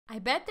I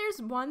bet there's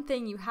one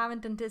thing you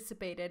haven't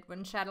anticipated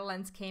when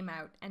Shadowlands came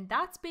out, and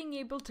that's being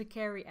able to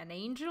carry an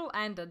angel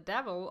and a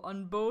devil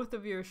on both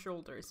of your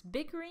shoulders,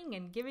 bickering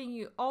and giving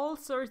you all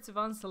sorts of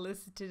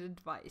unsolicited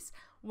advice.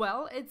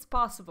 Well, it's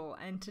possible,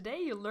 and today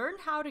you'll learn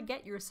how to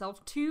get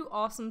yourself two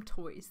awesome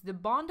toys, the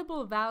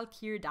Bondable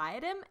Val'kyr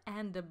Diadem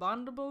and the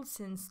Bondable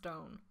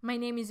Sinstone. My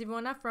name is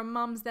Ivona from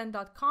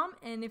momsden.com,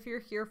 and if you're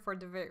here for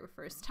the very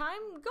first time,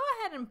 go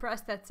ahead and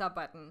press that sub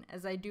button,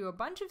 as I do a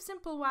bunch of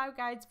simple WoW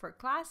guides for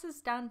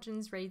classes,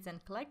 dungeons, raids,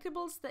 and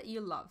collectibles that you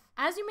love.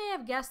 As you may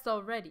have guessed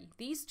already,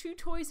 these two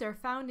toys are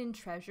found in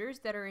treasures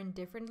that are in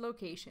different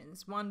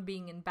locations, one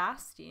being in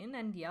Bastion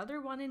and the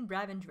other one in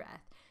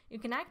Revendreth. You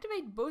can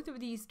activate both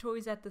of these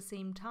toys at the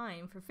same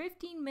time for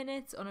 15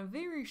 minutes on a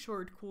very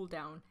short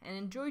cooldown, and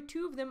enjoy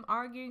two of them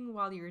arguing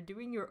while you're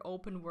doing your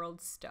open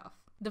world stuff.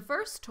 The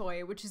first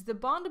toy, which is the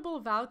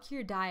Bondable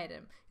Val'kyr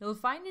Diadem, you'll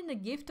find in the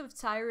Gift of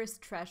Chyrus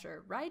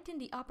treasure, right in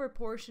the upper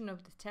portion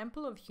of the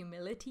Temple of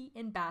Humility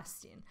in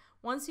Bastion.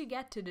 Once you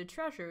get to the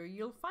treasure,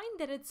 you'll find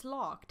that it's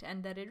locked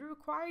and that it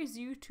requires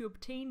you to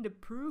obtain the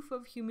Proof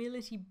of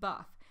Humility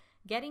buff.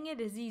 Getting it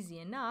is easy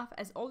enough,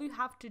 as all you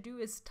have to do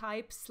is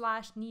type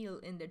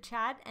 /kneel in the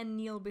chat and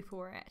kneel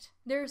before it.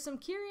 There are some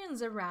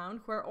Kyrians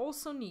around who are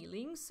also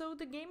kneeling, so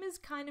the game is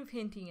kind of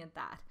hinting at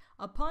that.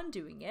 Upon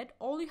doing it,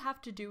 all you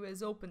have to do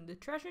is open the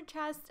treasure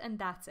chest and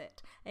that's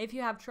it. If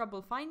you have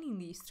trouble finding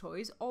these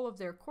toys, all of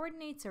their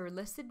coordinates are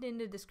listed in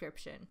the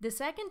description. The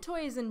second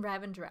toy is in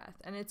Revendreth,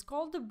 and it's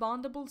called the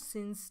Bondable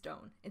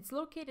Sinstone. It's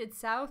located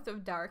south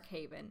of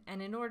Darkhaven,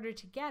 and in order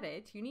to get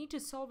it, you need to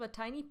solve a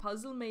tiny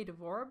puzzle made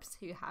of orbs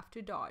you have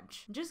to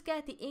dodge. Just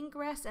get the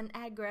Ingress and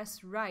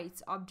Egress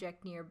Rites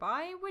object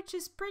nearby, which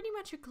is pretty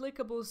much a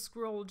clickable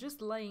scroll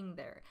just laying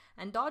there,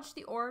 and dodge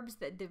the orbs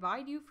that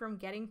divide you from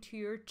getting to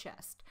your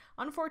chest.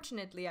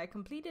 Unfortunately, I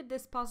completed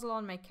this puzzle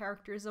on my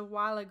characters a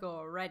while ago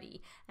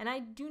already, and I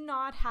do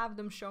not have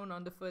them shown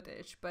on the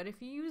footage, but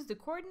if you use the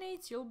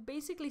coordinates, you'll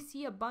basically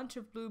see a bunch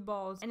of blue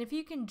balls, and if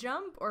you can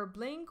jump or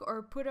blink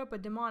or put up a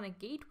demonic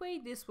gateway,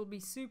 this will be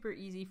super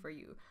easy for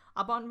you.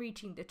 Upon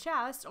reaching the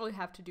chest, all you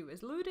have to do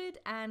is loot it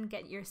and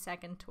get your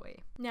second toy.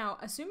 Now,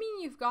 assuming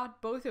you've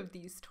got both of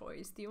these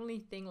toys, the only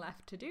thing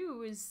left to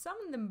do is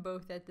summon them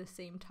both at the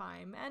same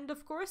time, and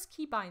of course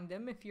keybind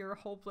them if you're a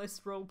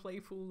hopeless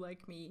roleplay fool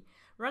like me.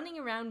 Running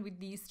around with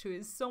these two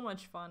is so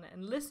much fun,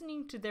 and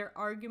listening to their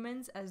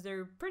arguments as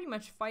they're pretty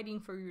much fighting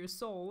for your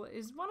soul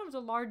is one of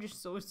the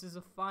largest sources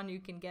of fun you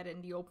can get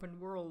in the open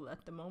world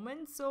at the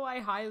moment, so I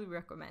highly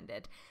recommend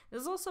it.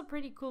 There's also a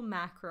pretty cool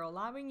macro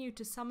allowing you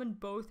to summon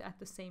both at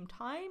the same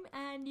time,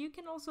 and you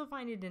can also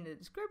find it in the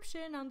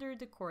description under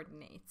the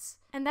coordinates.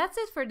 And that's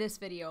it for this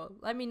video.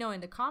 Let me know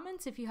in the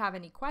comments if you have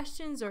any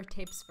questions or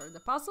tips for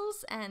the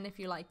puzzles, and if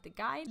you liked the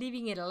guide,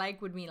 leaving it a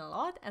like would mean a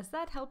lot, as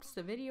that helps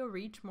the video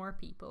reach more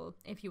people.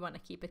 If you want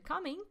to keep it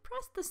coming,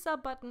 press the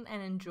sub button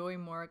and enjoy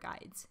more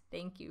guides.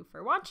 Thank you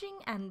for watching,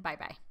 and bye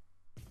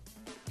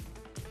bye.